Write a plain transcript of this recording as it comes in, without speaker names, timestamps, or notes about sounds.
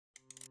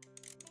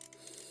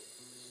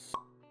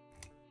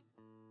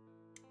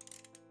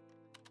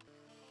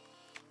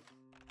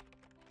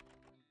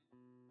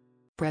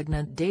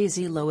pregnant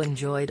Daisy Lowe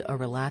enjoyed a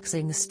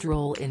relaxing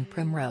stroll in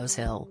Primrose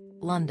Hill,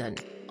 London,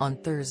 on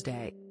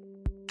Thursday.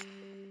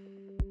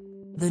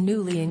 The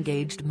newly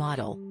engaged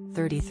model,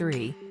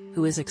 33,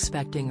 who is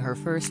expecting her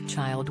first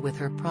child with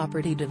her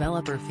property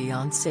developer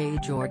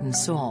fiancé Jordan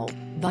Saul,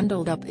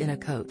 bundled up in a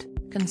coat,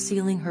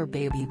 concealing her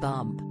baby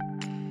bump.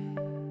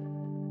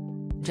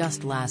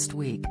 Just last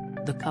week,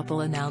 the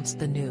couple announced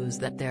the news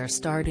that they're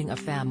starting a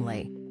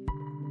family.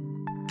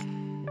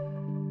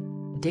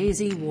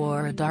 Daisy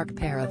wore a dark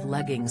pair of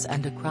leggings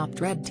and a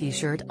cropped red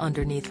t-shirt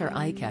underneath her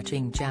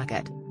eye-catching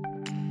jacket.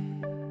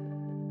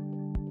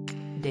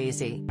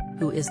 Daisy,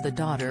 who is the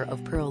daughter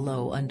of Pearl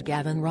Lowe and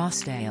Gavin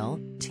Rossdale,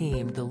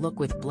 teamed the look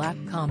with black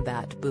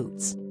combat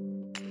boots.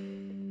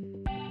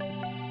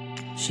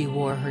 She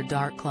wore her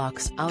dark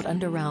locks out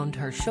and around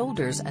her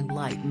shoulders and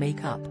light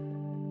makeup.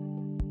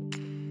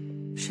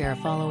 Share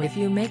follow if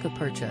you make a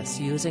purchase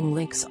using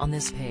links on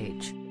this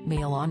page.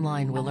 Mail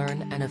Online will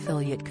earn an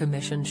affiliate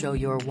commission. Show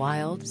your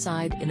wild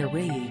side in a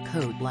Rayi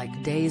coat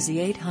like Daisy.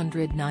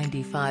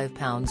 £895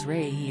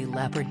 Rayi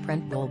leopard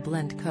print wool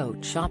blend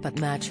coat. Shop at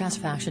Matches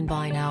Fashion.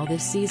 Buy now.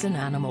 This season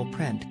animal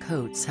print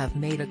coats have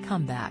made a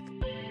comeback.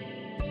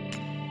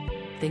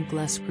 Think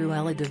less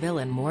Cruella de Vil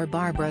and more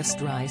Barbra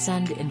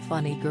Streisand in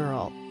funny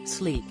girl,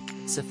 sleek,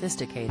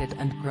 sophisticated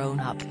and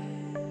grown up.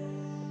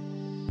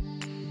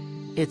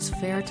 It's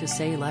fair to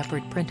say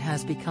leopard print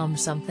has become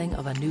something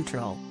of a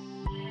neutral.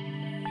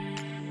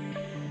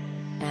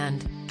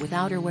 And, with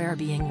outerwear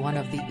being one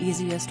of the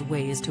easiest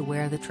ways to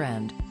wear the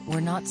trend,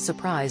 we're not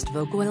surprised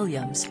Vogue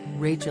Williams,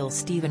 Rachel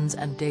Stevens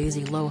and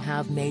Daisy Lowe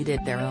have made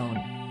it their own.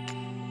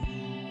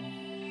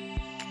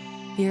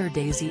 Here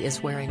Daisy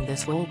is wearing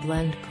this wool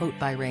blend coat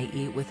by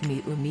Rayi with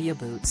Miu Miu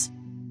boots.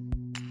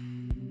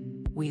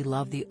 We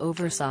love the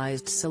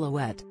oversized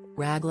silhouette,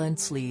 raglan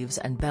sleeves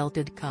and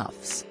belted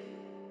cuffs.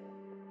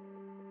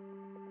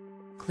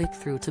 Click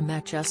through to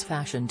Matches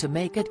Fashion to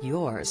make it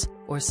yours,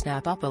 or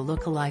snap up a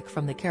look-alike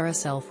from the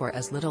carousel for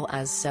as little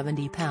as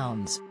 £70.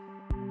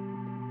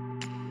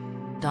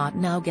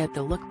 Now get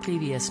the look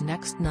previous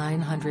next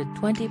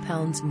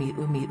 £920 Miu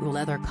Miu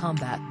leather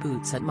combat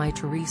boots at My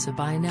Teresa.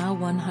 Buy now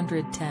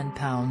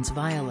 £110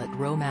 Violet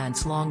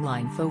Romance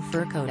longline faux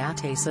fur coat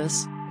at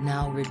ASOS,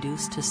 now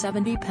reduced to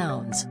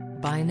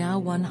 £70. Buy now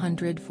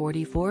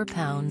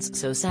 £144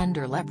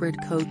 Sosandar leopard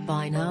coat.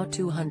 Buy now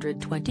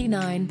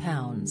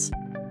 £229.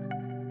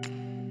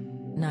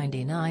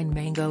 99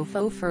 Mango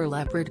faux fur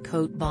leopard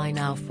coat. Buy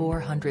now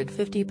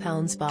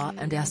 £450 Ba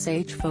and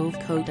SH fauve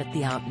coat at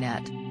the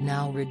Outnet,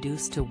 now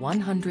reduced to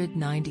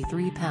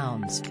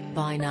 £193.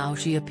 Buy now.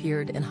 She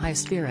appeared in high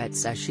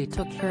spirits as she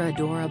took her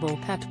adorable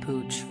pet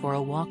Pooch for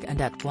a walk and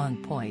at one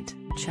point,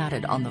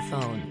 chatted on the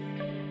phone.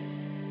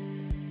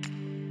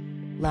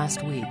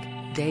 Last week,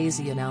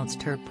 Daisy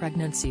announced her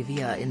pregnancy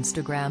via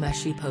Instagram as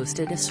she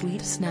posted a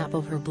sweet snap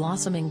of her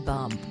blossoming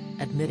bump,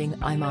 admitting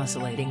 "I'm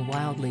oscillating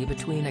wildly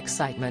between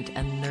excitement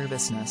and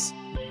nervousness."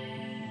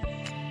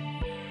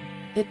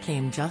 It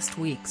came just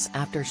weeks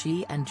after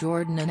she and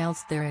Jordan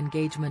announced their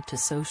engagement to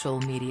social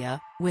media,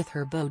 with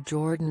her beau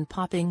Jordan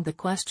popping the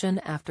question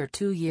after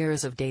 2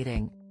 years of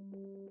dating.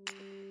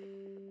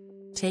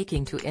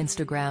 Taking to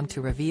Instagram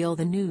to reveal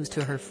the news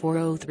to her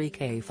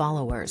 403k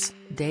followers,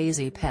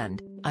 Daisy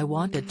penned, "I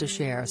wanted to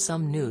share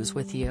some news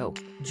with you.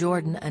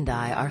 Jordan and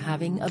I are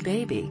having a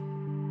baby.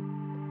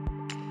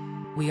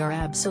 We are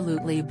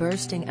absolutely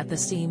bursting at the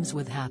seams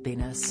with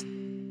happiness.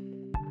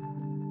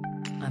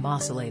 I'm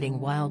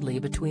oscillating wildly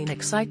between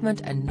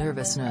excitement and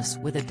nervousness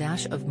with a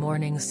dash of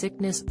morning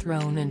sickness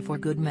thrown in for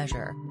good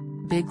measure.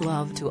 Big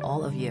love to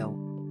all of you."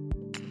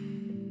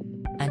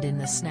 And in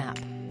the snap,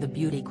 the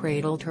beauty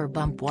cradled her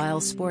bump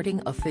while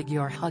sporting a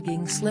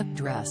figure-hugging slip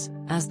dress,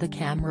 as the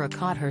camera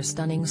caught her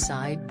stunning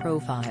side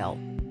profile.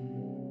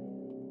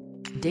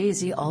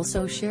 Daisy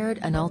also shared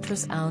an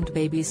ultrasound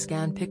baby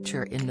scan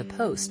picture in the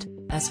post,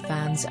 as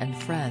fans and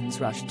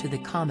friends rushed to the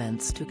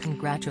comments to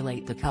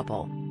congratulate the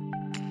couple.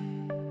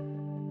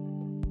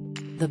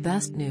 "The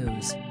best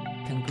news.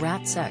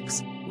 Congrats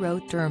X,"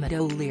 wrote Dermot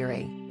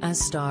O'Leary, as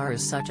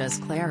stars such as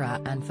Clara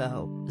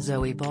Anfo,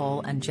 Zoe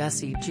Ball and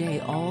Jessie J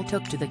all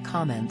took to the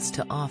comments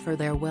to offer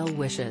their well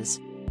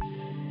wishes.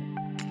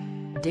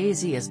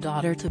 Daisy is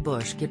daughter to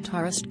Bush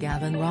guitarist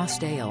Gavin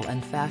Rossdale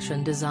and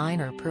fashion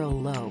designer Pearl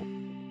Lowe.